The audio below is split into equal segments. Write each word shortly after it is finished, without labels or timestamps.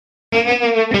Hi,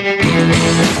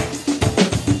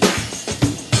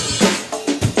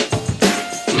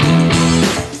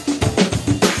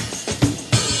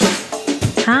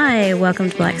 welcome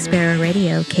to Black Sparrow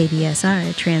Radio,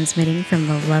 KBSR, transmitting from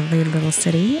the lovely little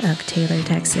city of Taylor,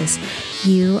 Texas.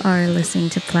 You are listening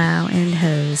to Plow and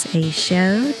Hose, a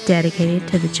show dedicated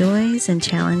to the joys and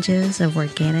challenges of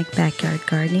organic backyard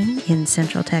gardening in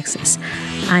Central Texas.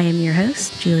 I am your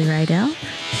host, Julie Rydell.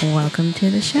 Welcome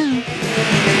to the show.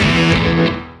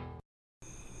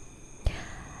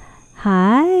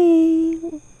 Hi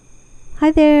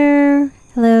there.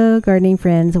 Hello, gardening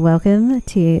friends. Welcome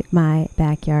to my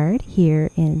backyard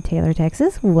here in Taylor,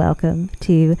 Texas. Welcome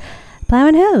to Plow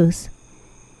and Hose.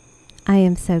 I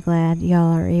am so glad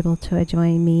y'all are able to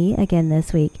join me again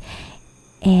this week.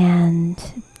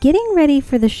 And getting ready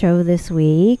for the show this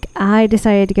week, I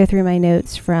decided to go through my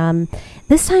notes from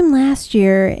this time last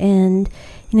year and,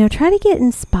 try to get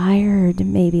inspired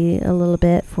maybe a little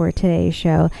bit for today's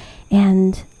show.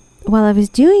 And while I was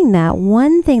doing that,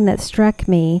 one thing that struck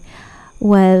me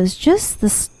was just the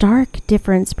stark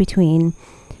difference between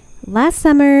last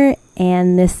summer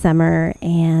and this summer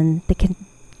and the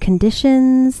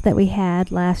conditions that we had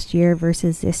last year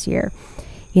versus this year.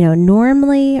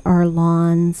 Normally our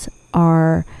lawns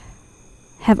have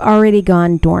already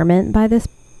gone dormant by this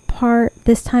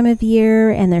time of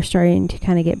year, and they're starting to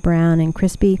kind of get brown and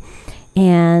crispy.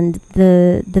 And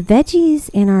the veggies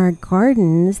in our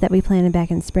gardens that we planted back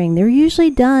in spring, they're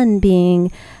usually done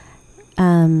being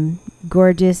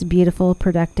gorgeous, beautiful,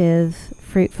 productive,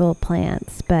 fruitful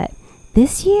plants. But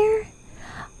this year,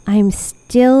 I'm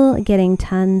still getting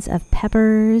tons of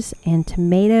peppers and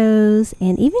tomatoes,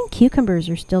 and even cucumbers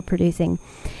are still producing.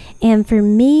 And for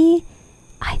me,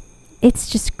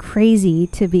 it's just crazy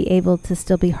to be able to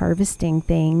still be harvesting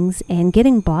things and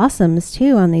getting blossoms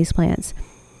too on these plants.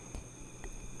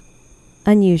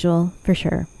 Unusual for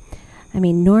sure. I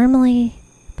mean, normally,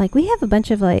 we have a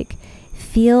bunch of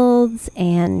fields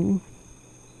and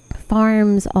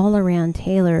farms all around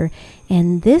Taylor,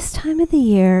 and this time of the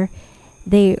year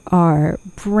they are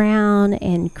brown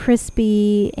and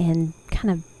crispy and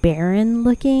kind of barren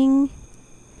looking,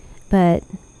 but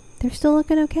they're still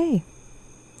looking okay.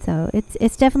 So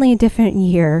it's definitely a different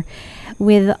year.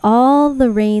 With all the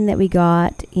rain that we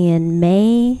got in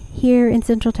May here in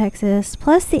Central Texas,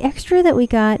 plus the extra that we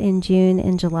got in June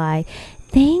and July,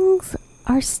 things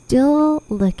are still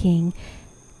looking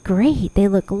great. They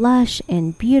look lush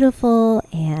and beautiful,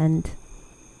 and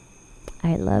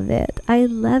I love it. I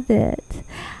love it.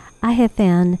 I have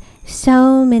found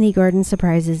so many garden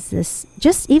surprises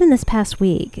even this past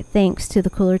week, thanks to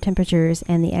the cooler temperatures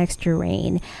and the extra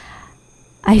rain.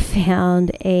 I found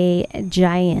a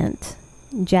giant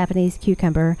Japanese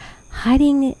cucumber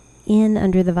hiding in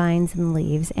under the vines and the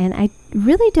leaves, and I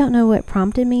really don't know what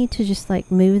prompted me to just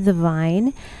move the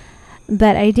vine,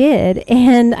 but I did,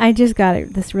 and I just got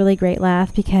this really great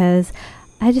laugh because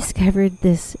I discovered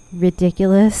this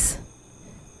ridiculous,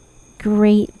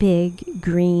 great big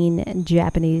green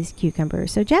Japanese cucumber.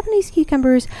 So Japanese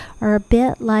cucumbers are a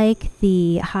bit like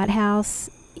the hothouse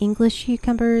English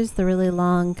cucumbers, the really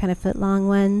long, kind of foot-long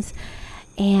ones.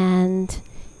 And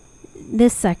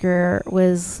this sucker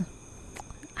was,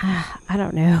 I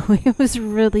don't know, it was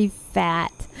really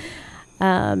fat.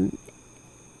 I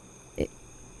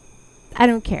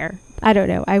don't care. I don't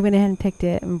know. I went ahead and picked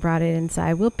it and brought it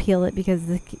inside. We'll peel it because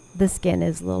the skin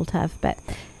is a little tough, but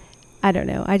I don't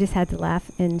know. I just had to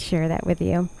laugh and share that with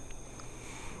you.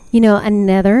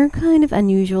 Another kind of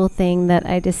unusual thing that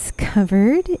I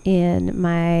discovered in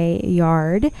my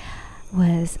yard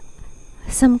was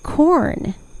some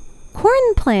corn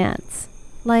plants,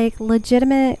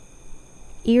 legitimate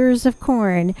ears of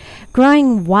corn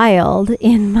growing wild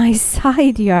in my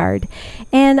side yard.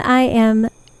 And I am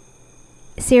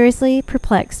seriously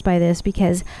perplexed by this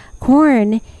because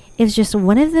corn is just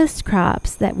one of those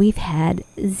crops that we've had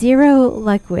zero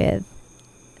luck with.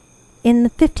 In the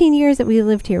 15 years that we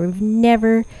lived here, we've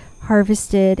never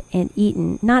harvested and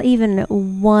eaten, not even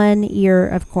 1 ear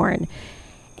of corn.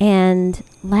 And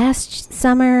last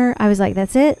summer, I was like,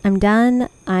 that's it. I'm done.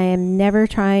 I am never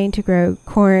trying to grow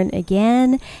corn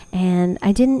again. And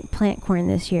I didn't plant corn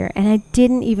this year. And I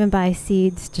didn't even buy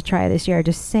seeds to try this year. I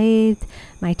just saved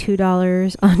my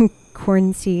 $2 on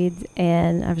corn seeds.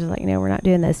 And I was like, no, we're not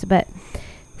doing this. But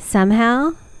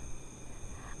somehow,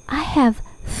 I have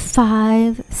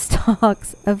 5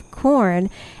 stalks of corn.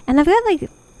 And I've got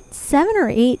 7 or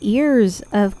 8 ears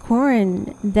of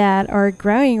corn that are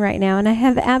growing right now, and I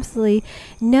have absolutely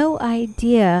no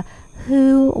idea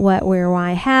who, what, where,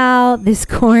 why, how this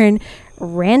corn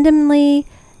randomly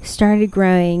started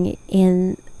growing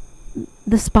in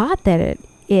the spot that it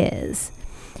is.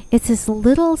 It's this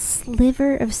little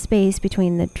sliver of space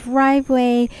between the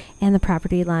driveway and the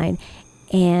property line.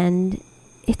 And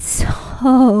it's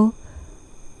so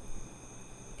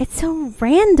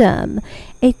random.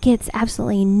 It gets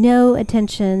absolutely no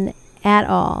attention at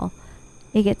all.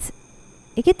 It gets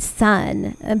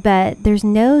sun, but there's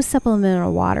no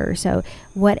supplemental water. So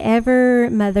whatever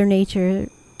Mother Nature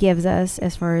gives us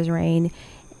as far as rain,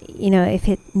 if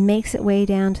it makes its way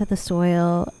down to the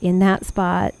soil in that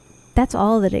spot, that's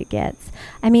all that it gets.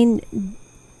 I mean,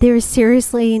 there's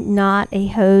seriously not a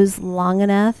hose long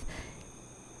enough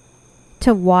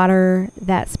to water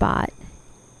that spot.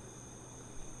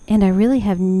 And I really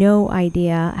have no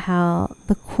idea how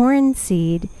the corn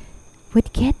seed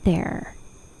would get there.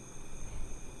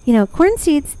 Corn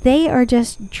seeds, they are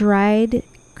just dried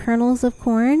kernels of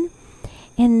corn.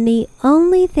 And the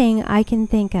only thing I can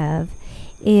think of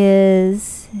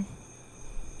is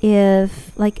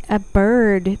if like a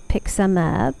bird picks some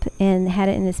up and had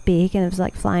it in its beak and it was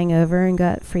like flying over and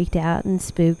got freaked out and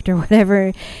spooked or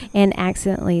whatever and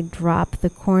accidentally dropped the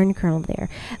corn kernel there.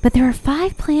 But there are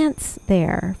 5 plants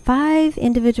there, 5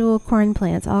 individual corn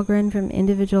plants, all grown from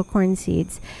individual corn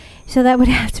seeds. So that would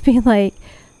have to be like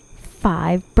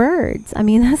 5 birds. I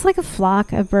mean, that's like a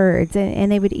flock of birds,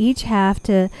 and they would each have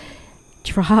to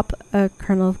drop a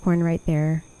kernel of corn right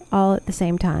there all at the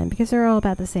same time because they're all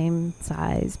about the same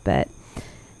size. But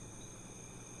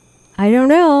I don't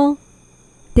know.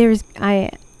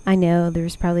 I know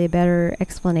there's probably a better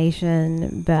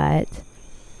explanation, but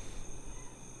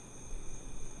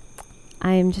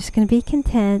I'm just going to be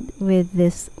content with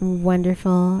this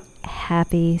wonderful,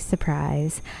 happy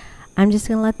surprise. I'm just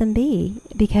going to let them be,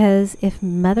 because if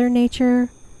Mother Nature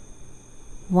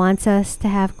wants us to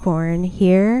have corn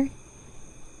here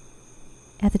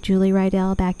at the Julie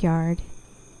Rydell backyard,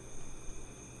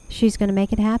 she's going to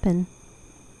make it happen.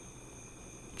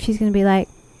 She's going to be like,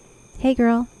 hey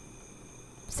girl,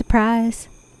 surprise,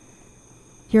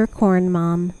 you're a corn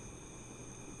mom.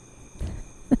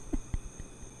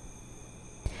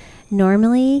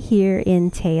 Normally here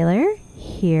in Taylor,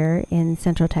 here in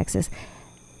Central Texas,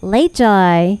 late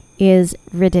July is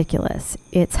ridiculous.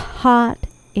 It's hot,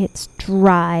 it's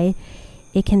dry,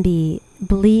 it can be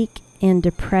bleak and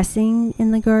depressing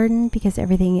in the garden because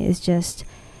everything is just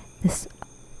this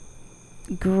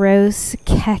gross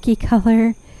khaki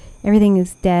color. Everything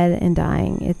is dead and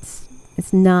dying. It's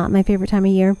not my favorite time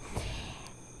of year,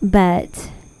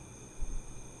 but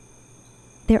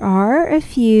there are a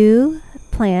few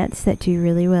plants that do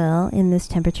really well in this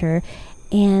temperature,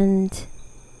 and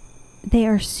they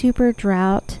are super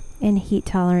drought and heat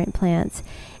tolerant plants,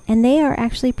 and they are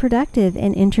actually productive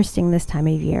and interesting this time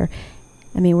of year.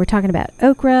 I mean, we're talking about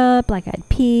okra, black-eyed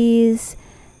peas.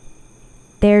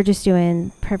 They're just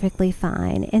doing perfectly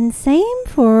fine. And same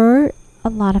for a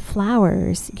lot of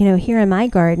flowers. Here in my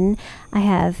garden, I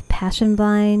have passion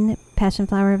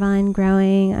flower vine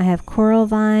growing. I have coral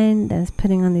vine that's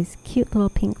putting on these cute little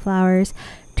pink flowers.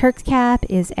 Turk's cap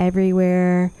is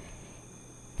everywhere.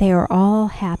 They are all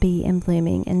happy and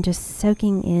blooming and just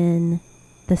soaking in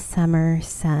the summer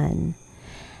sun.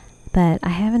 But I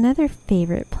have another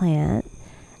favorite plant,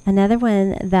 another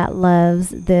one that loves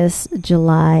this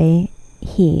July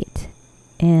heat,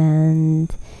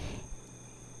 and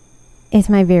it's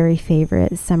my very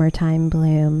favorite summertime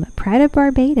bloom, Pride of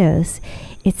Barbados.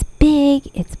 It's big,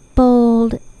 it's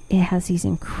bold, it has these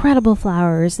incredible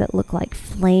flowers that look like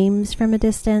flames from a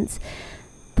distance.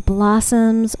 The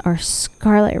blossoms are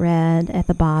scarlet red at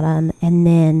the bottom, and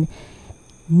then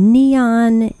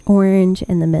neon orange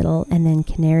in the middle, and then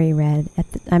canary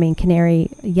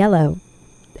yellow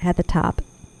at the top.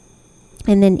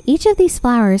 And then each of these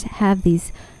flowers have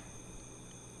these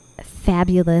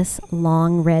fabulous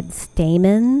long red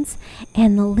stamens,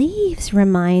 and the leaves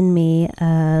remind me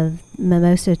of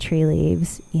mimosa tree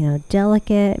leaves,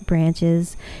 delicate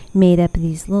branches made up of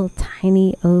these little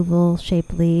tiny oval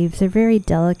shaped leaves. They're very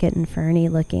delicate and ferny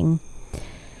looking.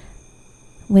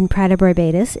 When Pride of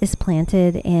Barbados is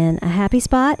planted in a happy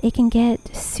spot, it can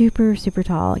get super, super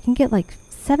tall. It can get like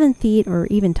 7 feet or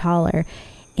even taller.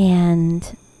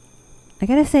 And I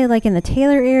gotta say, like in the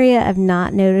Taylor area, I've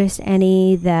not noticed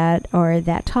any that are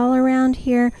that tall around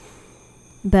here.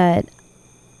 But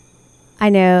I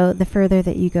know the further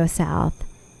that you go south,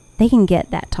 they can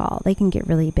get that tall. They can get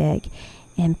really big.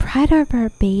 And Pride of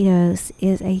Barbados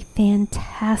is a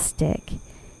fantastic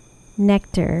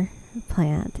nectar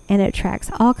plant, and it attracts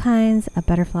all kinds of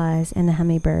butterflies and the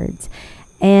hummingbirds.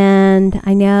 And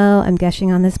I know I'm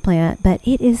gushing on this plant, but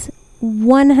it is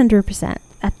 100%,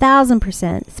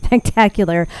 1,000%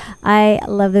 spectacular. I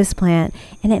love this plant,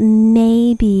 and it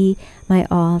may be my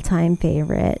all-time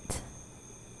favorite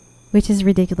which is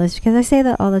ridiculous because I say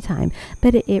that all the time,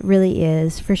 but it really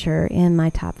is for sure in my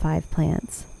top 5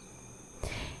 plants.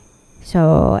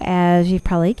 So as you've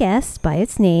probably guessed by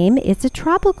its name, it's a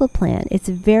tropical plant. It's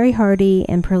very hardy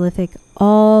and prolific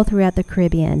all throughout the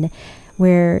Caribbean,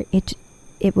 where it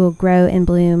will grow and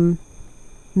bloom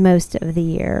most of the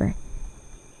year.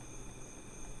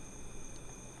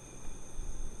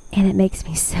 And it makes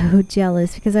me so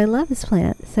jealous because I love this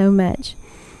plant so much.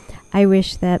 I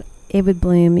wish that it would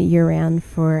bloom year-round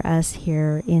for us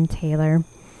here in Taylor.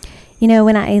 You know,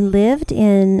 when I lived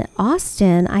in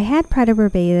Austin, I had Prada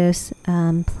Barbados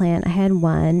plant. I had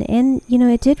one, and, you know,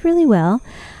 it did really well.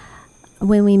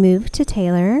 When we moved to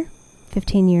Taylor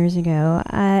 15 years ago,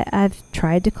 I've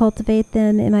tried to cultivate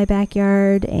them in my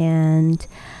backyard, and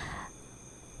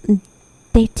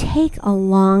they take a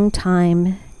long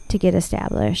time to get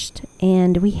established.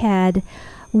 And we had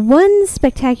one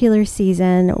spectacular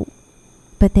season,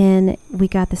 but then we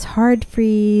got this hard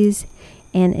freeze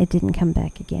and it didn't come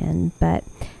back again. But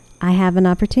I have an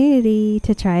opportunity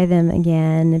to try them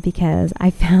again because I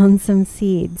found some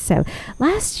seeds. So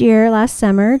last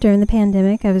summer during the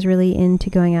pandemic, I was really into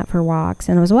going out for walks,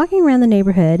 and I was walking around the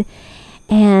neighborhood,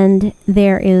 and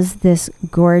there is this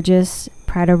gorgeous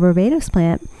Prada Barbados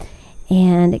plant,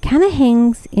 and it kind of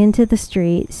hangs into the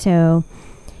street. So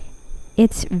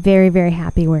it's very, very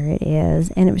happy where it is.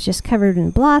 And it was just covered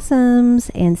in blossoms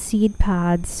and seed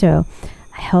pods. So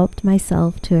I helped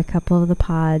myself to a couple of the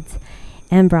pods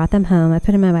and brought them home. I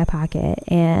put them in my pocket.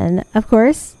 And of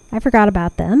course, I forgot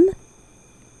about them.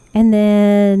 And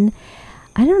then,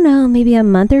 I don't know, maybe a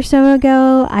month or so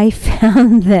ago, I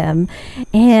found them.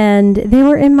 And they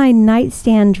were in my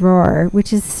nightstand drawer,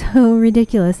 which is so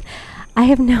ridiculous. I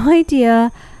have no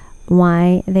idea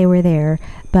why they were there,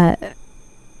 but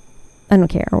I don't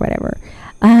care or whatever.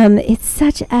 It's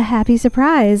such a happy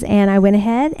surprise. And I went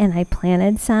ahead and I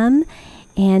planted some.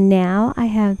 And now I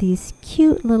have these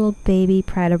cute little baby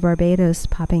Prada Barbados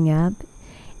popping up.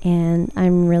 And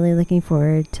I'm really looking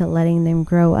forward to letting them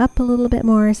grow up a little bit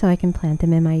more so I can plant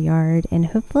them in my yard and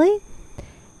hopefully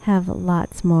have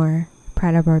lots more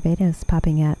Prada Barbados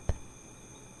popping up.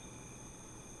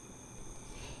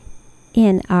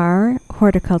 In our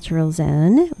horticultural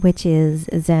zone, which is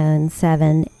zone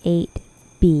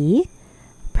 7-8B,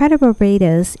 Prada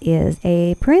Barbados is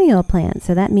a perennial plant.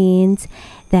 So that means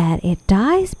that it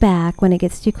dies back when it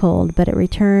gets too cold, but it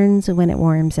returns when it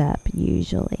warms up,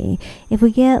 usually. If we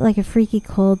get like a freaky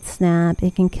cold snap,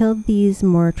 it can kill these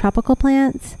more tropical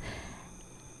plants.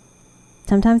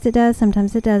 Sometimes it does,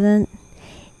 sometimes it doesn't.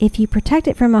 If you protect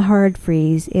it from a hard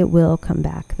freeze, it will come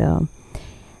back though.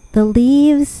 The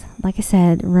leaves, like I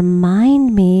said,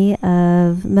 remind me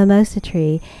of mimosa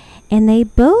tree, and they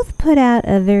both put out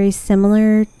a very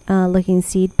similar looking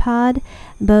seed pod.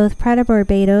 Both Prada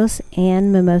Barbados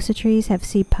and mimosa trees have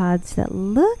seed pods that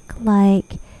look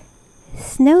like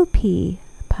snow pea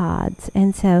pods.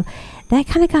 And so that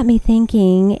kind of got me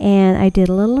thinking, and I did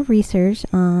a little research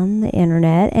on the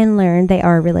internet and learned they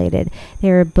are related.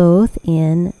 They are both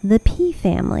in the pea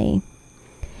family.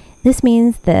 This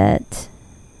means that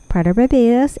Prada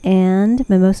Barbados and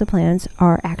mimosa plants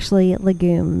are actually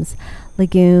legumes.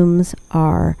 Legumes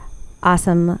are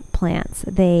awesome plants.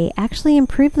 They actually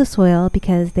improve the soil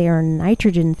because they are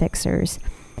nitrogen fixers.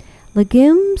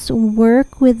 Legumes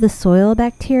work with the soil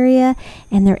bacteria,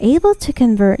 and they're able to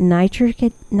convert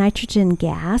nitrogen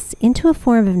gas into a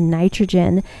form of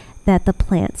nitrogen that the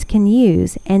plants can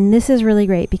use. And this is really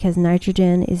great because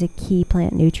nitrogen is a key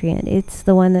plant nutrient. It's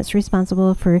the one that's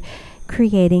responsible for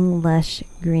creating lush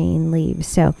green leaves.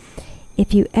 So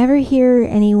if you ever hear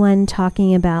anyone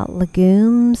talking about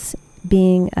legumes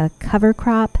being a cover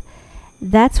crop,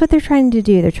 that's what they're trying to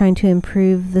do. They're trying to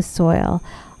improve the soil.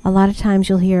 A lot of times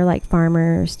you'll hear like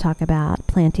farmers talk about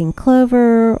planting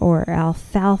clover or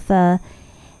alfalfa.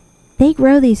 They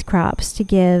grow these crops to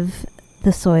give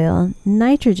the soil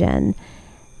nitrogen,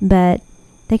 but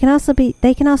they can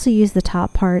also use the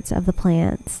top parts of the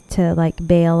plants to like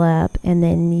bale up and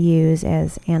then use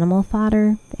as animal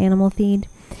fodder, animal feed.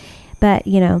 But,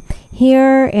 you know,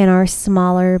 here in our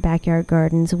smaller backyard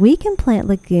gardens, we can plant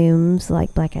legumes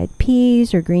like black-eyed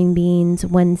peas or green beans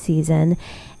one season,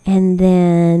 and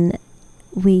then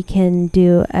we can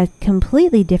do a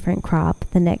completely different crop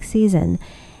the next season.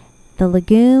 The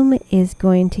legume is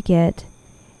going to get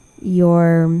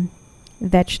your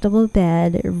vegetable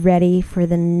bed ready for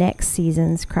the next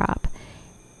season's crop.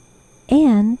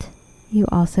 And you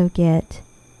also get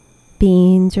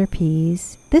beans or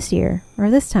peas this year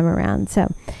or this time around.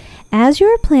 So as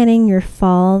you're planning your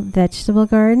fall vegetable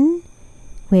garden,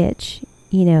 which,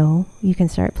 you know, you can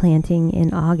start planting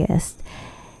in August,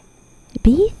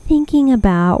 be thinking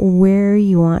about where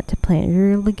you want to plant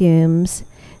your legumes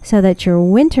so that your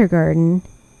winter garden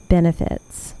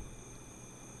benefits.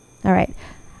 All right,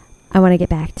 I want to get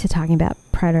back to talking about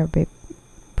Pride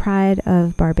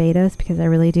of Barbados because I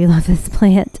really do love this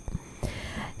plant.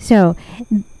 So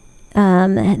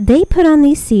they put on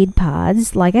these seed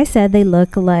pods. Like I said, they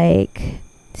look like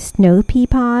snow pea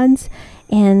pods,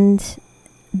 and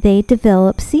they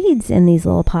develop seeds in these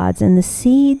little pods, and the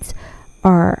seeds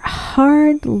are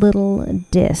hard little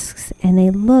discs, and they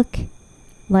look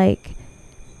like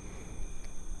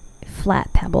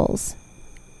flat pebbles.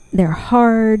 They're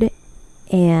hard,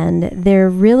 and they're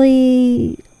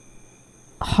really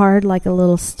hard like a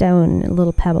little stone, a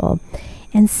little pebble.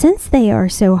 And since they are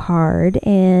so hard,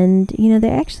 and they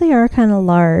actually are kind of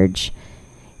large,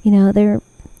 they're,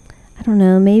 I don't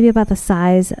know, maybe about the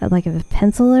size of like a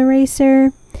pencil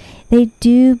eraser, they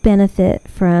do benefit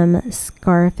from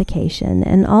scarification.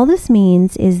 And all this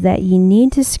means is that you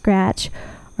need to scratch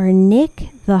or nick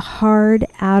the hard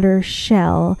outer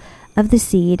shell of the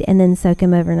seed and then soak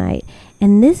them overnight.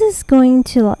 And this is going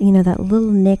to, that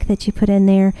little nick that you put in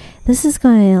there, this is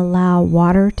going to allow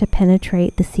water to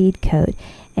penetrate the seed coat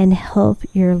and help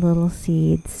your little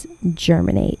seeds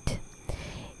germinate.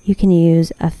 You can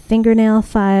use a fingernail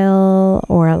file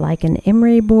or like an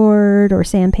emery board or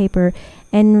sandpaper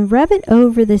and rub it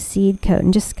over the seed coat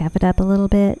and just scuff it up a little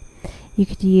bit. You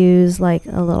could use like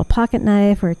a little pocket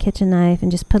knife or a kitchen knife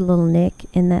and just put a little nick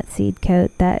in that seed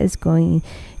coat. That is going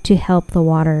to help the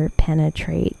water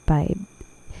penetrate by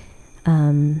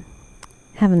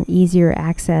having easier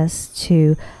access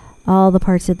to all the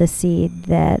parts of the seed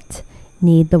that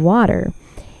need the water.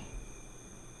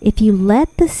 If you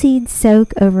let the seed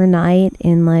soak overnight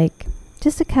in like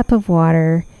just a cup of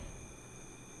water,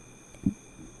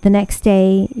 the next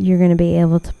day you're going to be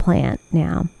able to plant.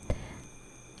 Now,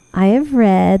 I have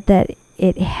read that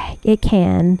it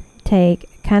can take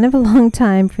kind of a long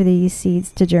time for these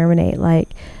seeds to germinate, like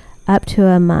up to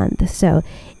a month. So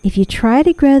if you try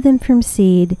to grow them from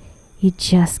seed, you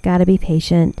just got to be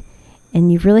patient,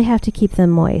 and you really have to keep them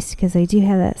moist because they do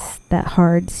have that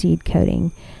hard seed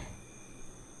coating.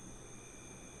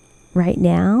 Right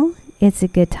now, it's a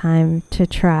good time to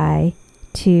try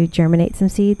to germinate some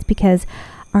seeds because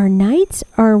our nights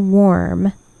are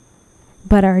warm,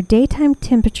 but our daytime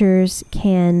temperatures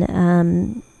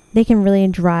can really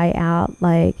dry out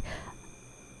like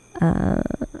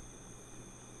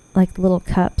little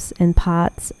cups and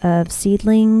pots of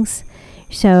seedlings.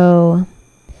 So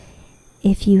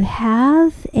if you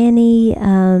have any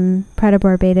Pride of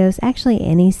Barbados, actually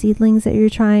any seedlings that you're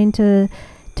trying to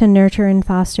nurture and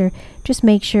foster, just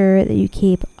make sure that you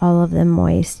keep all of them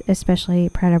moist, especially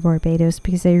Pride of Barbados,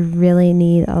 because they really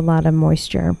need a lot of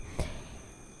moisture.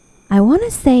 I want to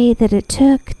say that it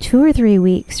took 2 or 3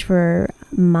 weeks for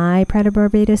my Pride of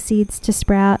Barbados seeds to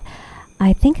sprout.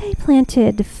 I think I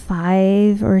planted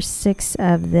 5 or 6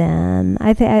 of them.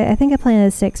 I think I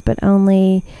planted 6, but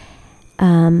only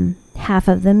half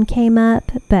of them came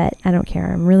up. But I don't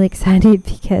care. I'm really excited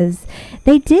because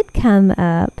they did come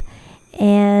up,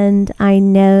 and I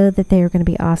know that they are going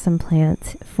to be awesome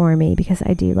plants for me because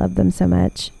I do love them so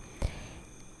much.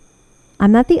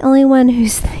 I'm not the only one who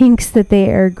thinks that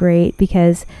they are great,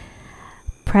 because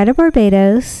Pride of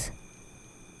Barbados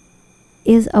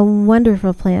is a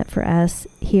wonderful plant for us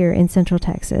here in Central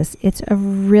Texas. It's a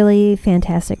really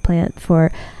fantastic plant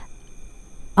for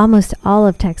almost all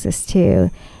of Texas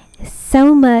too.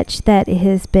 So much that it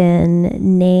has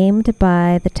been named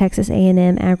by the Texas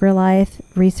A&M AgriLife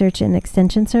Research and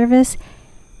Extension Service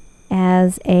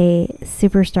as a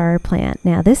superstar plant.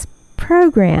 Now, this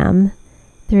program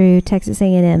through Texas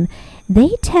A&M,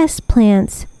 they test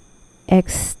plants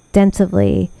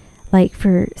extensively, like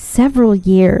for several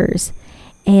years,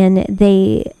 and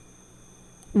they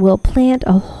will plant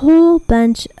a whole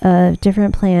bunch of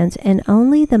different plants, and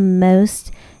only the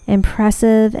most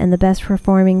impressive and the best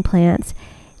performing plants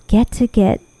get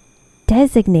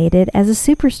designated as a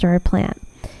superstar plant.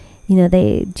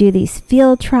 They do these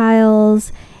field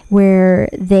trials where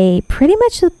they pretty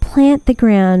much plant the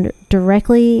ground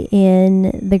directly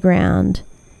in the ground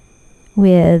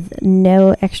with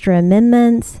no extra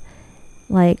amendments.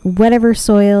 Like whatever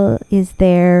soil is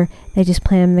there, they just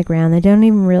plant in the ground. They don't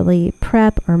even really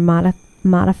prep or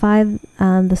modify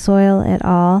the soil at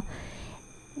all.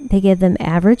 They give them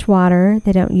average water.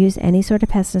 They don't use any sort of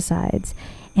pesticides.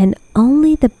 And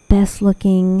only the best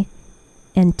looking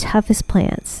and toughest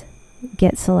plants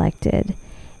get selected.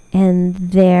 And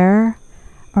there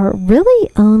are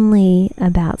really only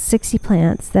about 60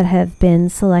 plants that have been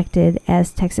selected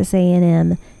as Texas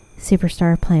A&M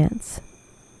superstar plants.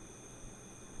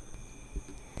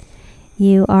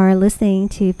 You are listening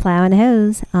to Plow and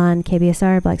Hose on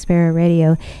KBSR Black Sparrow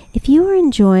Radio. If you are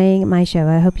enjoying my show,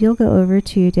 I hope you'll go over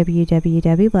to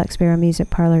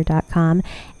www.blacksparrowmusicparlor.com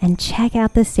and check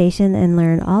out the station and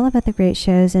learn all about the great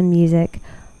shows and music,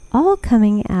 all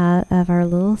coming out of our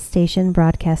little station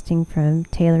broadcasting from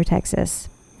Taylor, Texas.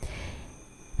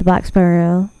 The Black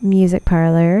Sparrow Music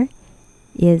Parlor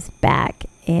is back,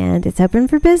 and it's open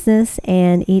for business,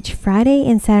 and each Friday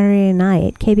and Saturday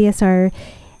night, KBSR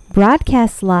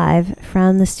broadcasts live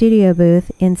from the studio booth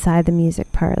inside the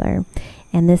music parlor.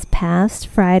 And this past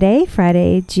Friday,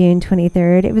 June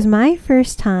 23rd, it was my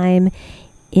first time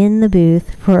in the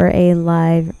booth for a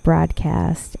live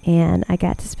broadcast, and I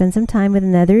got to spend some time with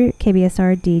another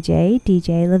KBSR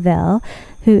DJ Lavelle,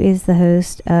 who is the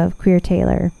host of Queer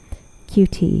Taylor,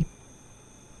 QT.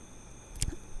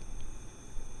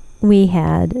 We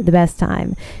had the best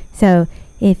time. So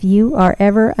if you are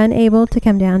ever unable to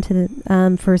come down to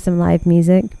the, for some live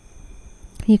music,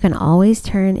 you can always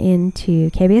turn into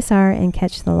KBSR and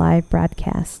catch the live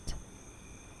broadcast.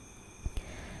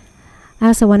 I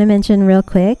also want to mention real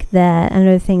quick that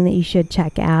another thing that you should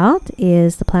check out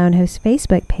is the Plow and Hose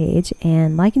Facebook page,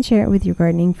 and like and share it with your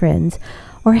gardening friends,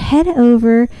 or head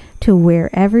over to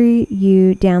wherever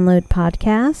you download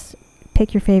podcasts,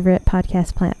 pick your favorite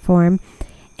podcast platform,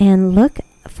 and look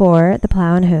for the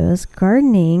Plow and Hose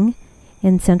Gardening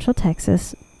in Central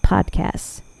Texas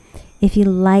podcasts. If you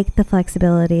like the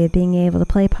flexibility of being able to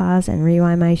play pause and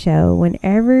rewind my show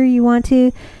whenever you want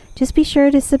to, just be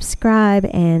sure to subscribe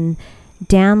and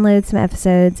download some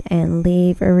episodes and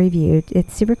leave a review.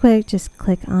 It's super quick. Just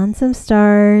click on some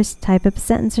stars, type up a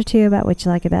sentence or two about what you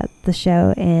like about the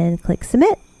show, and click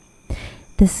submit.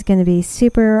 This is going to be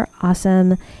super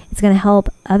awesome. It's going to help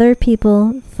other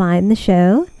people find the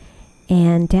show,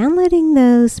 and downloading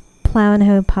those Plow and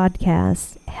Hoe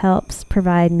podcasts helps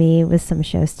provide me with some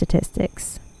show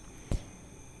statistics.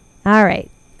 All right,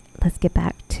 let's get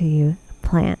back to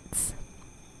plants.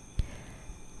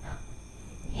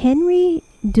 Henry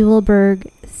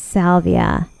Duelberg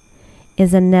Salvia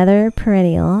is another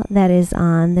perennial that is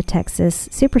on the Texas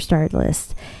Superstar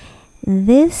list.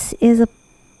 This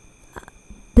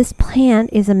plant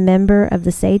is a member of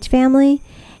the sage family,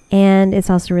 and it's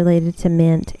also related to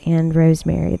mint and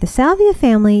rosemary. The salvia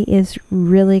family is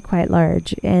really quite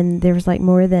large, and there's like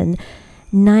more than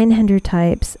 900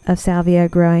 types of salvia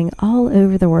growing all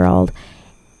over the world.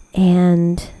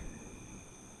 And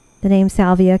the name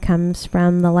salvia comes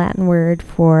from the Latin word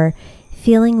for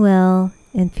feeling well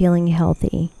and feeling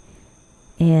healthy.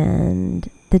 And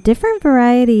the different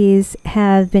varieties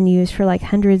have been used for like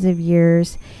hundreds of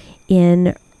years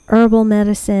in herbal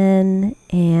medicine,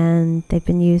 and they've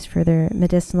been used for their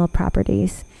medicinal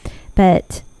properties.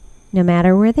 But no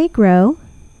matter where they grow,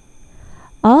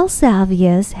 all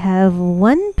salvias have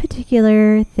one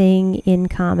particular thing in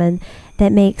common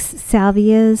that makes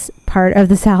salvias part of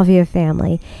the salvia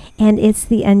family, and it's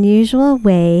the unusual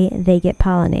way they get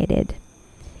pollinated.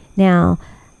 Now,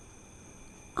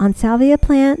 on salvia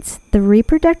plants, the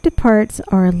reproductive parts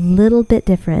are a little bit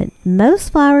different.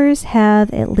 Most flowers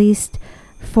have at least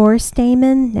 4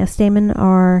 stamen. Now, stamen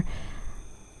are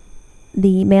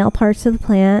the male parts of the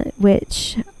plant,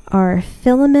 which are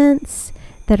filaments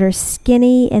that are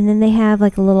skinny, and then they have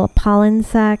like a little pollen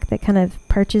sac that kind of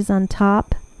perches on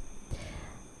top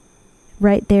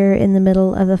right there in the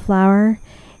middle of the flower.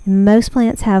 Most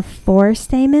plants have 4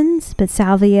 stamens, but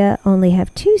salvia only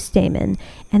have 2 stamen,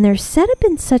 and they're set up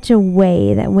in such a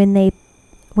way that when a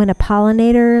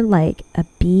pollinator, like a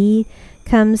bee,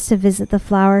 comes to visit the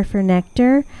flower for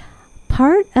nectar,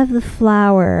 part of the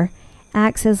flower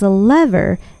acts as a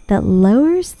lever that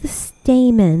lowers the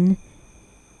stamen,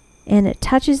 and it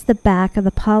touches the back of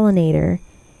the pollinator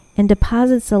and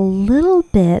deposits a little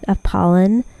bit of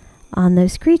pollen on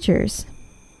those creatures.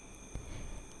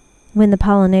 When the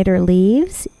pollinator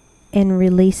leaves and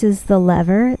releases the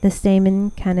lever, the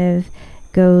stamen kind of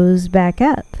goes back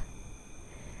up.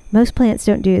 Most plants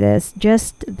don't do this,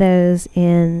 just those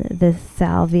in the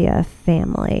salvia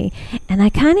family. And I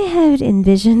kind of have it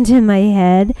envisioned in my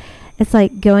head. It's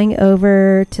like going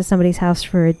over to somebody's house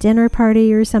for a dinner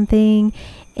party or something,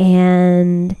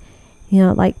 and,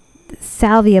 like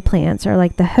salvia plants are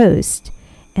like the host,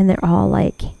 and they're all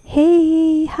like,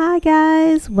 hey, hi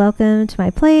guys, welcome to my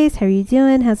place. How are you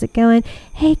doing? How's it going?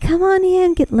 Hey, come on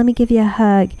in. Let me give you a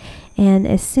hug. And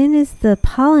as soon as the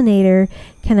pollinator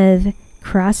kind of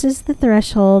crosses the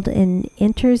threshold and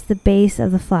enters the base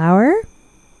of the flower,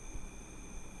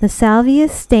 the salvia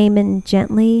stamen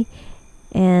gently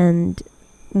and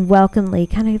welcomely,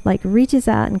 kind of like reaches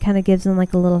out and kind of gives them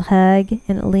like a little hug,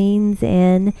 and it leans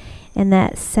in, and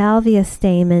that salvia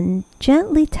stamen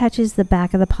gently touches the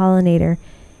back of the pollinator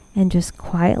and just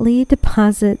quietly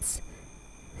deposits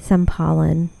some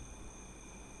pollen.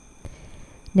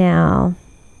 Now,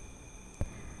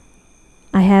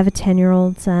 I have a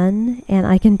 10-year-old son, and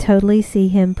I can totally see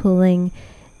him pulling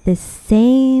the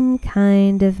same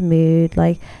kind of mood,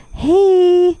 like,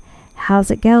 hey,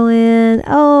 how's it going?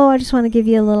 Oh, I just want to give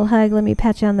you a little hug. Let me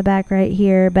pat you on the back right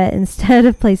here. But instead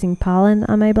of placing pollen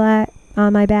on my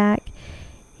back,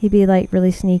 he'd be like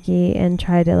really sneaky and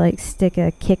try to like stick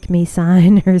a kick me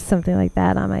sign or something like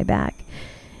that on my back.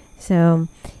 So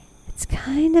it's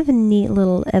kind of a neat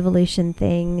little evolution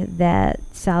thing that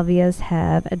salvias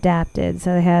have adapted.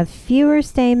 So they have fewer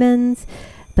stamens,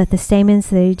 but the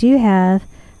stamens they do have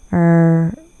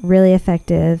are really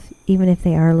effective, even if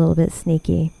they are a little bit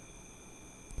sneaky.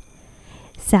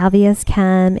 Salvias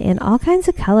come in all kinds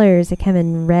of colors. They come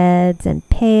in reds and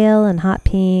pale and hot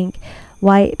pink,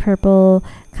 white, purple,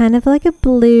 kind of like a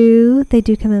blue. They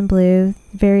do come in blue,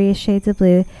 various shades of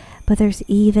blue, but there's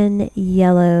even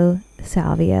yellow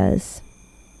salvias.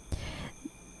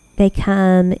 They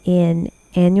come in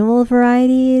annual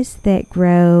varieties that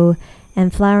grow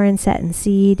and flower and set and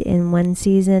seed in one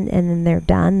season, and then they're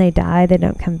done. They die. They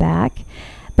don't come back.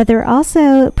 But there are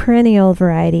also perennial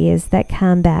varieties that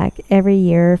come back every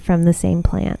year from the same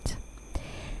plant.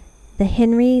 The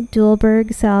Henry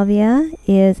Duelberg salvia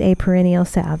is a perennial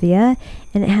salvia,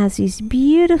 and it has these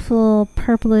beautiful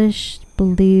purplish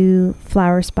blue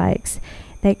flower spikes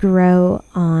that grow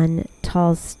on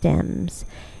tall stems.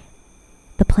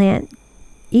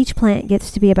 Each plant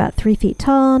gets to be about 3 feet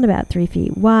tall and about 3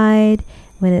 feet wide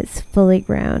when it's fully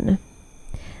grown.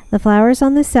 The flowers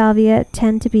on the salvia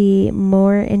tend to be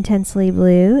more intensely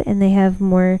blue, and they have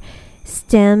more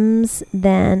stems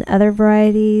than other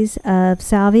varieties of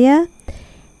salvia.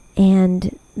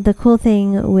 And the cool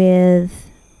thing with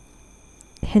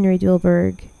Henry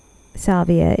Duelberg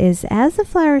salvia is as the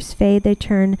flowers fade, they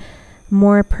turn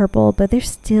more purple, but they're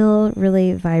still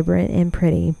really vibrant and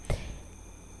pretty.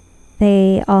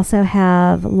 They also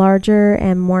have larger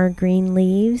and more green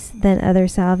leaves than other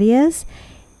salvias,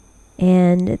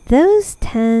 and those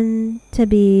tend to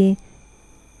be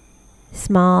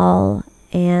small,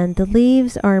 and the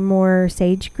leaves are more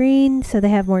sage green, so they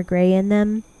have more gray in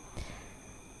them.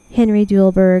 Henry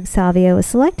Duelberg salvia was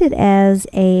selected as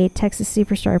a Texas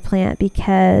superstar plant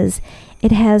because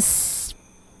it has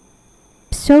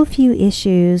so few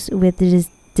issues with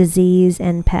disease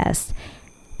and pests.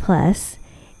 Plus,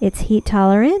 it's heat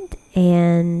tolerant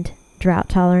and drought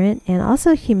tolerant and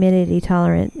also humidity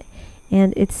tolerant.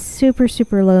 And it's super,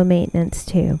 super low maintenance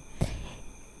too.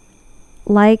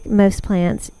 Like most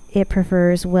plants, it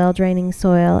prefers well-draining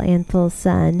soil and full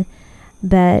sun,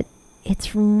 but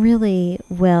it's really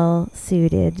well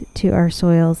suited to our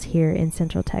soils here in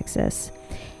Central Texas.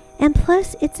 And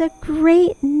plus, it's a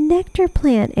great nectar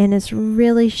plant, and it's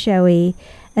really showy,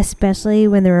 especially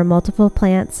when there are multiple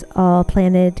plants all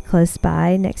planted close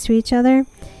by next to each other.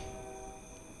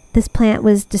 This plant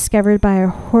was discovered by a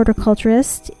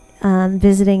horticulturist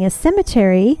visiting a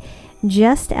cemetery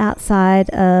just outside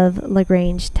of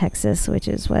LaGrange, Texas, which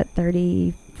is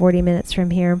 40 minutes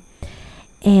from here.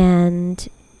 And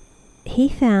he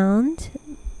found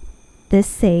this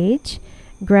sage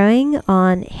growing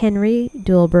on Henry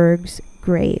Duelberg's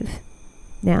grave.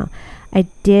 Now, I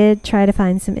did try to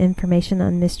find some information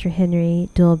on Mr. Henry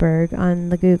Duelberg on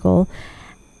the Google,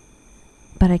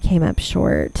 but I came up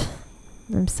short.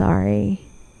 I'm sorry.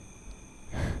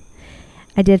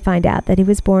 I did find out that he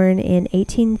was born in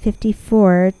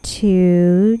 1854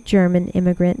 to German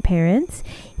immigrant parents.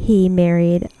 He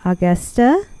married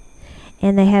Augusta,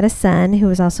 and they had a son who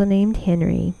was also named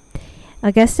Henry.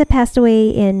 Augusta passed away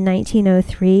in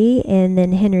 1903, and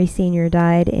then Henry Sr.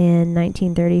 died in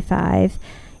 1935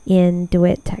 in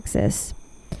DeWitt, Texas.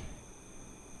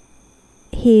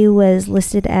 He was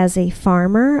listed as a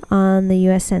farmer on the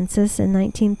U.S. Census in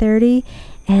 1930,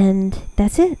 and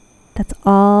that's it. That's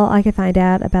all I could find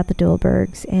out about the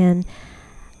Duelbergs, and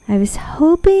I was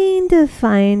hoping to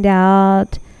find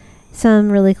out some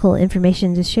really cool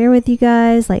information to share with you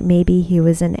guys, like maybe he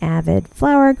was an avid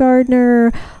flower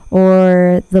gardener,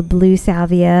 or the blue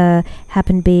salvia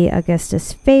happened to be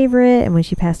Augusta's favorite, and when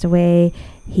she passed away,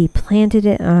 he planted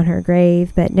it on her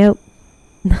grave. But nope,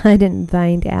 I didn't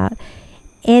find out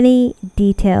any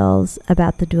details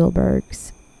about the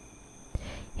Duelbergs.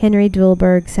 Henry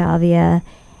Duelberg salvia,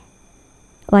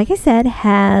 like I said,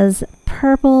 has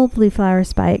purple blue flower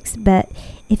spikes, but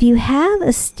if you have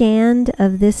a stand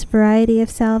of this variety of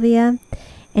salvia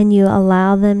and you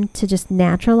allow them to just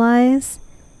naturalize,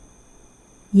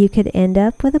 you could end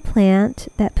up with a plant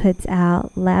that puts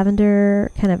out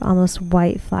lavender, kind of almost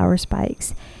white flower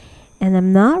spikes. And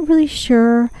I'm not really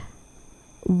sure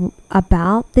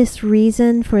about this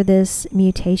reason for this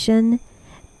mutation,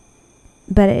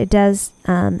 but it does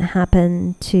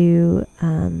happen to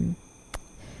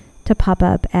pop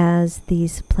up as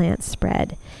these plants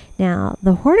spread. Now,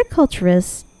 the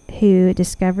horticulturist who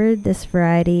discovered this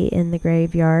variety in the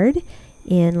graveyard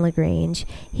in LaGrange,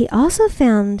 he also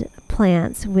found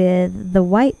plants with the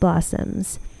white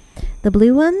blossoms. The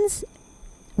blue ones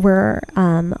were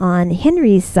on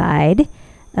Henry's side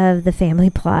of the family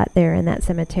plot there in that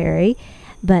cemetery,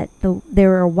 but there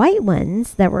were white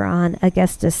ones that were on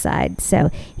Augusta's side. So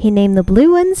he named the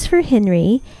blue ones for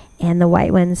Henry and the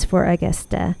white ones for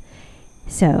Augusta.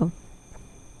 So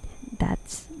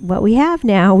that's what we have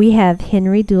now. We have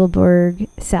Henry Duelberg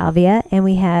Salvia, and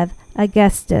we have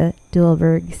Augusta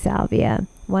Duelberg Salvia.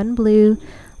 One blue,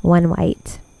 one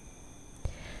white.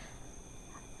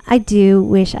 I do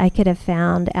wish I could have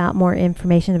found out more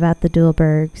information about the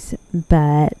Duelbergs,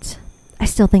 but I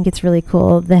still think it's really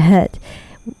cool that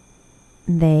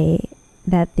the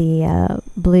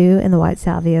blue and the white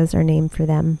salvias are named for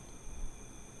them.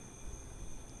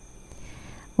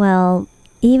 Well,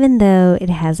 even though it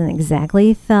hasn't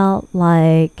exactly felt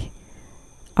like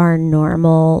our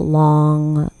normal,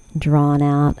 long,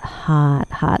 drawn-out,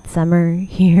 hot summer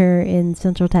here in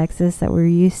Central Texas that we're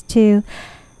used to,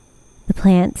 the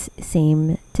plants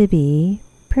seem to be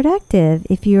productive.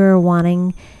 If you're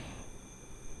wanting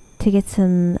to get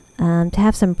to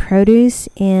have some produce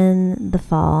in the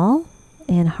fall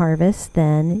and harvest,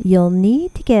 then you'll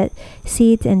need to get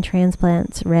seeds and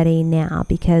transplants ready now,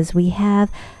 because we have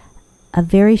a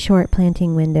very short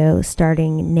planting window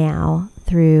starting now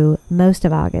through most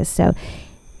of August. So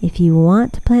if you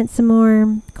want to plant some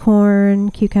more corn,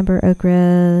 cucumber,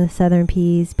 okra, southern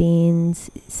peas, beans,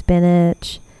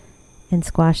 spinach, and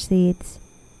squash seeds,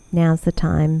 now's the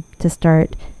time to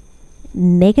start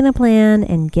making a plan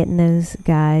and getting those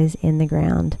guys in the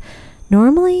ground.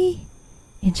 Normally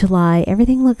in July,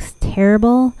 everything looks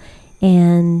terrible,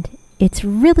 and it's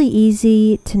really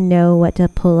easy to know what to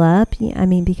pull up. I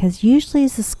mean, because usually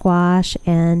the squash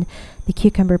and the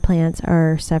cucumber plants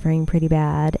are suffering pretty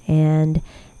bad, and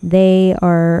they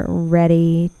are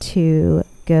ready to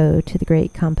go to the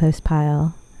great compost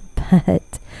pile.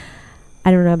 But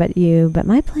I don't know about you, but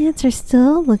my plants are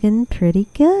still looking pretty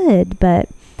good. But,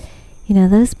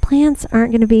 those plants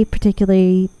aren't going to be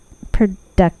particularly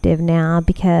productive now,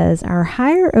 because our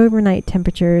higher overnight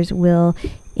temperatures will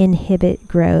inhibit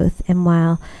growth. And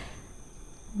while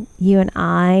you and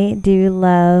I do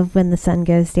love when the sun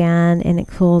goes down and it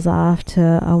cools off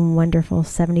to a wonderful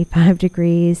 75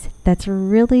 degrees, that's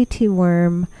really too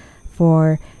warm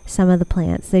for some of the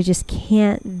plants. They just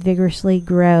can't vigorously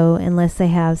grow unless they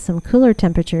have some cooler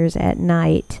temperatures at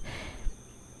night.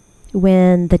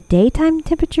 When the daytime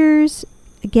temperatures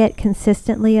get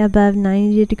consistently above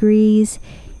 90 degrees,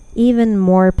 even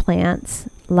more plants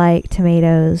like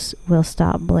tomatoes will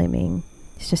stop blooming.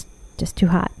 It's just too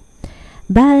hot.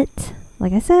 But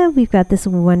like I said, we've got this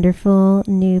wonderful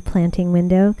new planting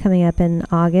window coming up in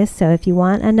August. So if you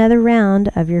want another round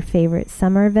of your favorite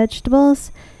summer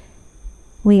vegetables,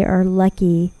 we are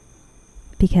lucky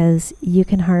because you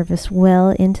can harvest well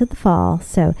into the fall.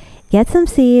 So get some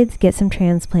seeds, get some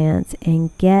transplants,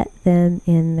 and get them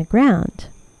in the ground.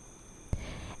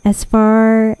 As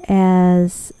far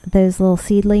as those little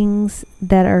seedlings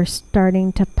that are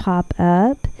starting to pop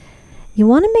up, you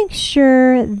want to make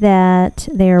sure that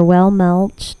they are well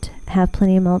mulched, have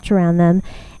plenty of mulch around them,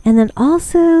 and then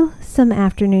also some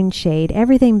afternoon shade.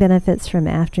 Everything benefits from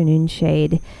afternoon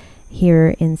shade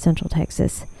here in Central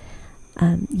Texas.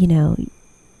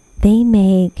 They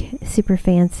make super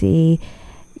fancy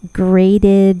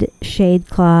graded shade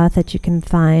cloth that you can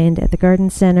find at the garden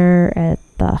center, at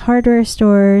the hardware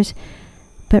stores,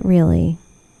 but really,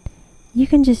 you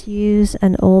can just use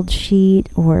an old sheet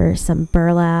or some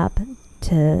burlap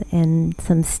and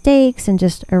some stakes and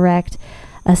just erect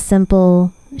a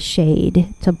simple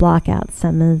shade to block out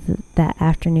some of that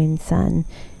afternoon sun.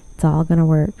 It's all going to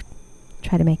work.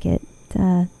 Try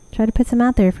to put some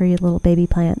out there for your little baby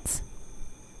plants.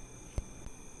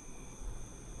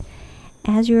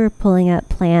 As you're pulling up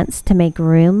plants to make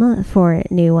room for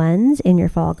new ones in your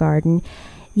fall garden,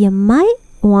 you might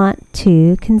want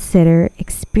to consider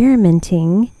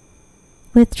experimenting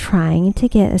with trying to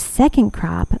get a second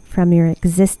crop from your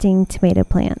existing tomato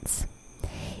plants.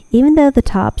 Even though the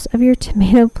tops of your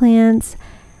tomato plants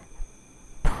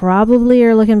probably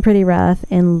are looking pretty rough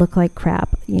and look like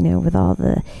crap, with all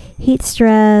the heat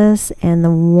stress and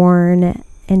the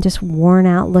worn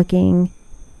out looking,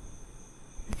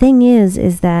 thing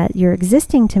is that your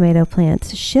existing tomato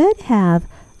plants should have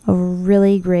a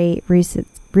really great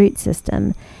root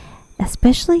system,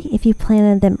 especially if you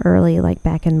planted them early, like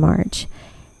back in March.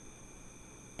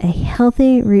 A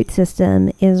healthy root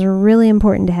system is really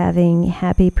important to having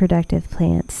happy, productive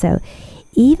plants. So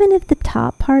even if the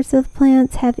top parts of the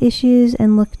plants have issues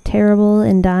and look terrible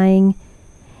and dying,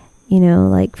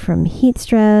 like from heat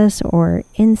stress or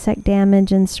insect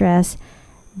damage and stress,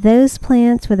 those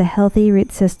plants with a healthy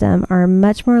root system are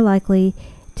much more likely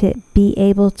to be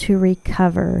able to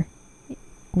recover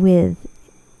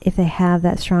if they have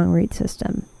that strong root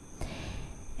system.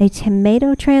 A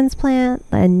tomato transplant,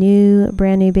 brand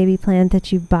new baby plant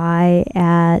that you buy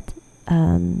at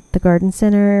the garden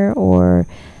center or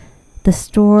the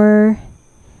store,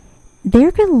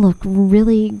 they're going to look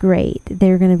really great.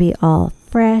 They're going to be all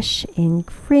fresh and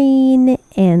green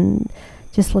and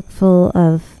just look full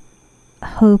of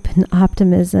hope and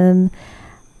optimism,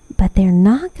 but they're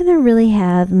not going to really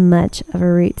have much of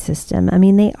a root system. I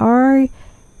mean, they are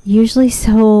usually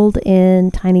sold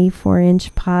in tiny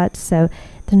 4-inch pots, so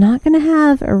they're not going to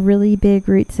have a really big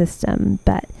root system.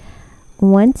 But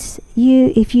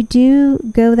if you do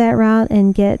go that route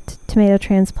and get tomato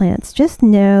transplants, just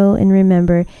know and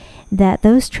remember that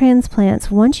those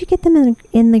transplants, once you get them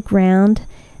in the ground,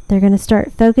 they're going to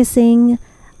start focusing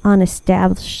on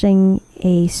establishing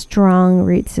a strong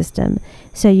root system.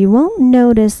 So you won't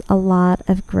notice a lot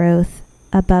of growth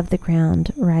above the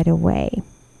ground right away.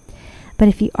 But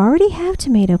if you already have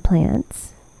tomato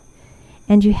plants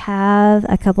and you have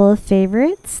a couple of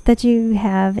favorites that you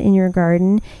have in your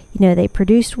garden, they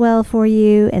produced well for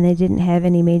you and they didn't have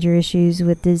any major issues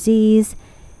with disease,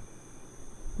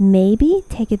 maybe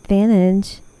take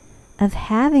advantage of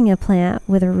having a plant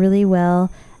with a really well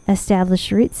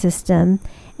established root system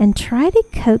and try to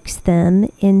coax them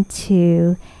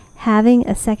into having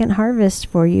a second harvest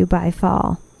for you by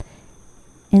fall.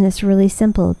 And it's really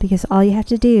simple because all you have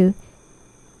to do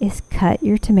is cut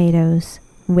your tomatoes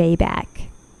way back.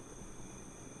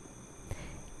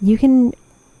 You can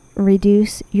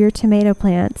reduce your tomato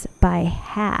plants by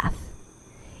half.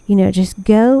 Just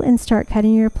go and start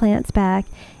cutting your plants back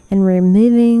and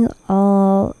removing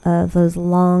all of those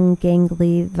long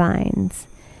gangly vines.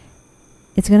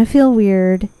 It's going to feel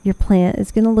weird. Your plant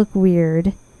is going to look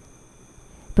weird.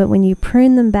 But when you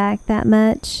prune them back that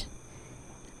much,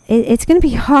 it's going to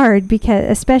be hard, because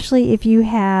especially if you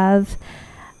have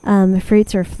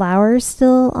fruits or flowers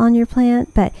still on your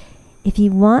plant. But if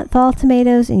you want fall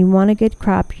tomatoes and you want a good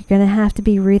crop, you're going to have to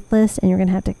be ruthless and you're going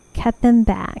to have to cut them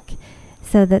back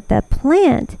so that the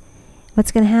plant,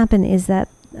 what's going to happen is that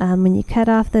when you cut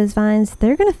off those vines,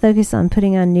 they're going to focus on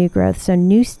putting on new growth. So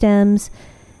new stems,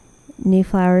 new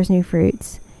flowers, new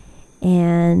fruits.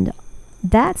 And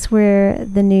that's where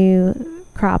the new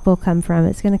crop will come from.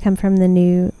 It's going to come from the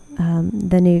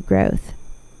new growth.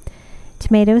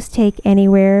 Tomatoes take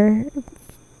anywhere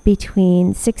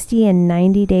between 60 and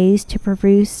 90 days to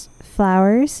produce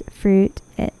flowers, fruit.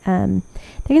 They're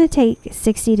going to take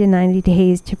 60 to 90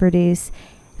 days to produce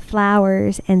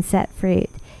flowers and set fruit.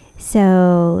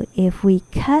 So if we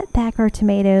cut back our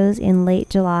tomatoes in late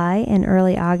July and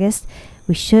early August,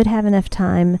 we should have enough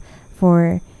time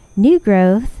for new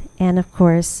growth and, of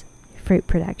course, fruit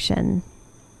production.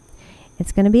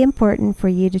 It's going to be important for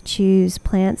you to choose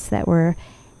plants that were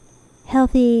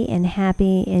healthy and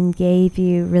happy and gave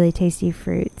you really tasty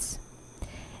fruits,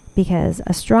 because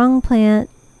a strong plant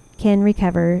can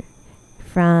recover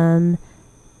from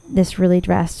this really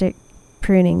drastic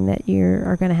pruning that you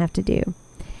are going to have to do.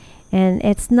 And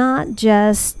it's not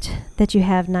just that you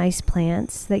have nice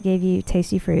plants that gave you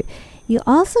tasty fruit. You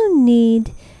also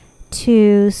need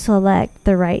to select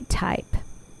the right type.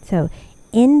 So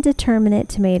indeterminate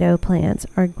tomato plants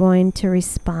are going to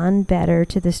respond better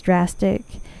to this drastic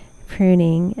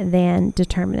pruning than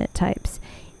determinate types.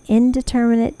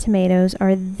 Indeterminate tomatoes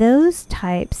are those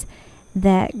types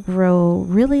that grow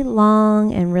really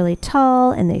long and really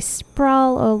tall, and they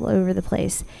sprawl all over the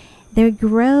place. They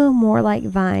grow more like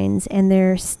vines, and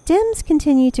their stems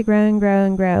continue to grow and grow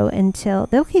and grow until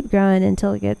they'll keep growing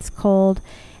until it gets cold,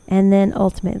 and then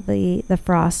ultimately the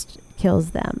frost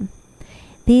kills them.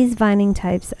 These vining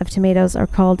types of tomatoes are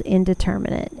called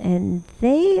indeterminate, and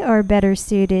they are better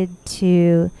suited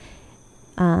to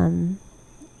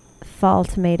fall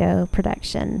tomato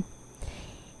production.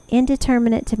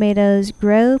 Indeterminate tomatoes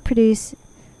produce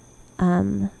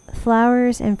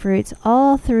flowers and fruits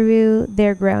all through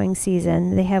their growing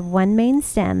season. They have one main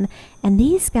stem, and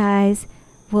these guys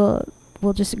will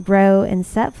just grow and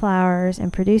set flowers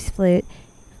and produce fruit,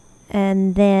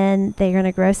 and then they're going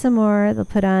to grow some more. They'll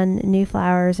put on new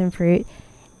flowers and fruit,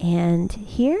 And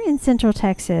here in Central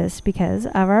Texas, because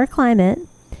of our climate,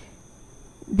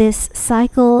 this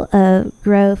cycle of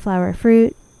grow, flower,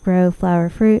 fruit,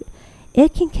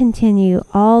 it can continue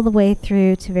all the way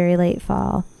through to very late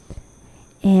fall.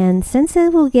 And since they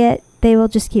will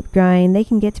just keep growing. They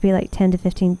can get to be like 10 to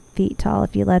 15 feet tall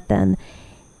if you let them.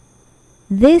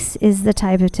 This is the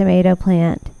type of tomato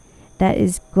plant that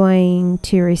is going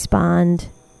to respond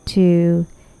to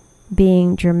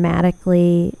being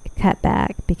dramatically cut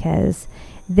back because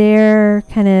their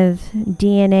kind of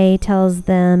DNA tells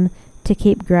them to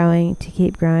keep growing.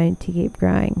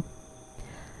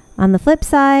 On the flip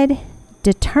side,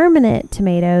 determinate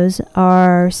tomatoes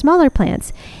are smaller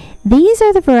plants. These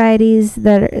are the varieties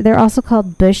they're also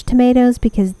called bush tomatoes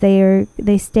because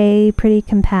they stay pretty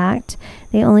compact.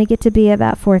 They only get to be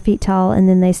about 4 feet tall and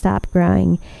then they stop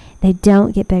growing. They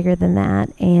don't get bigger than that,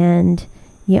 and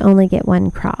you only get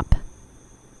one crop.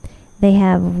 They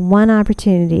have one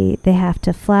opportunity. They have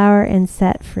to flower and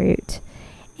set fruit.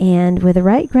 And with the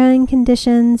right growing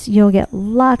conditions, you'll get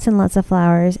lots and lots of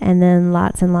flowers and then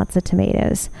lots and lots of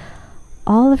tomatoes.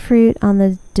 All the fruit on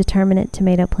the determinate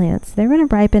tomato plants, they're going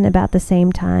to ripen about the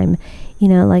same time,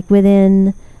 like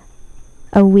within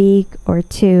a week or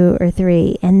 2 or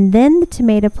 3. And then the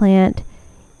tomato plant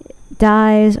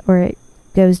dies or it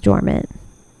goes dormant.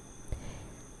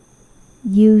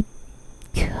 We're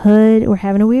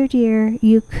having a weird year.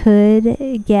 You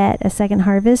could get a second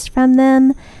harvest from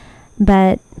them,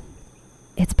 but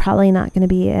it's probably not going to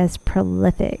be as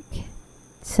prolific.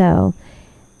 So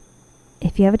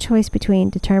if you have a choice between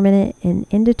determinate and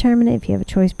indeterminate, if you have a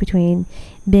choice between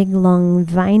big, long,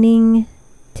 vining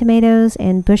tomatoes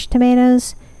and bush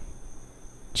tomatoes,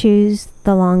 choose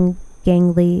the long,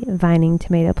 gangly, vining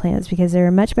tomato plants because they're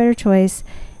a much better choice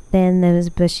than those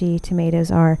bushy tomatoes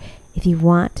are if you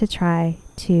want to try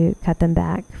to cut them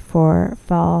back for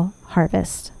fall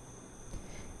harvest.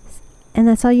 And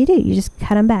that's all you do. You just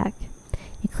cut them back.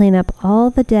 You clean up all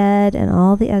the dead and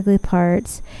all the ugly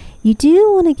parts. You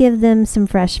do want to give them some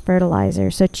fresh fertilizer.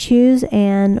 So choose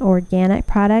an organic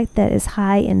product that is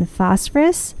high in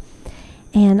phosphorus.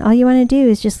 And all you want to do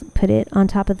is just put it on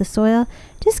top of the soil.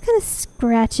 Just kind of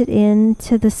scratch it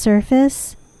into the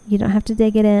surface. You don't have to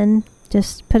dig it in.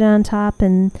 Just put it on top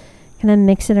and kind of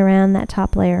mix it around that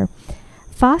top layer.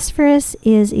 Phosphorus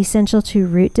is essential to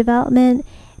root development,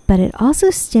 but it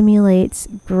also stimulates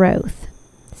growth.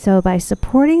 So by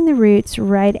supporting the roots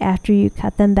right after you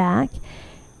cut them back,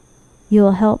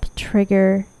 you'll help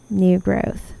trigger new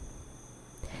growth.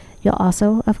 You'll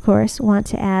also, of course, want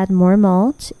to add more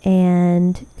mulch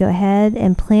and go ahead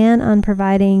and plan on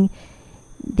providing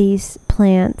these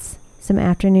plants some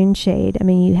afternoon shade. I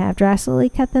mean, you have drastically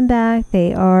cut them back.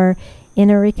 They are in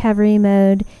a recovery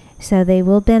mode, so they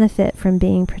will benefit from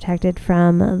being protected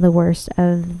from the worst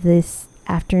of this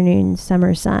afternoon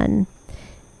summer sun.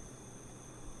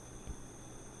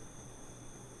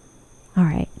 All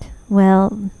right.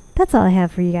 Well, that's all I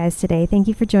have for you guys today. Thank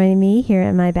you for joining me here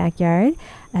in my backyard.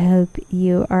 I hope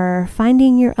you are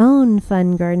finding your own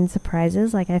fun garden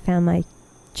surprises, like I found my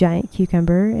giant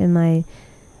cucumber and my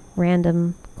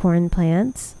random corn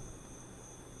plants.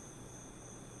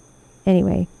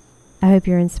 Anyway, I hope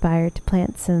you're inspired to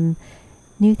plant some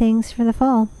new things for the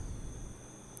fall.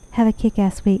 Have a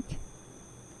kick-ass week.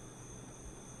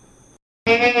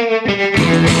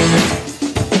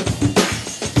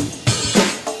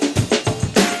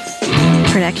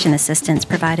 Production assistance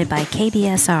provided by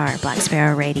KBSR Black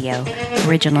Sparrow Radio.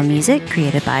 Original music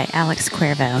created by Alex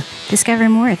Cuervo. Discover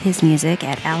more of his music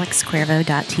at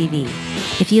alexcuervo.tv.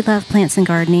 If you love plants and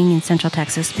gardening in Central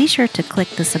Texas, be sure to click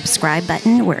the subscribe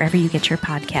button wherever you get your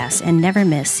podcasts and never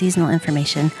miss seasonal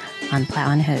information on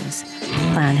Plow and Hose.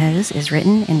 Plow and Hose is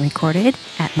written and recorded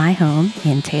at my home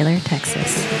in Taylor,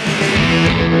 Texas.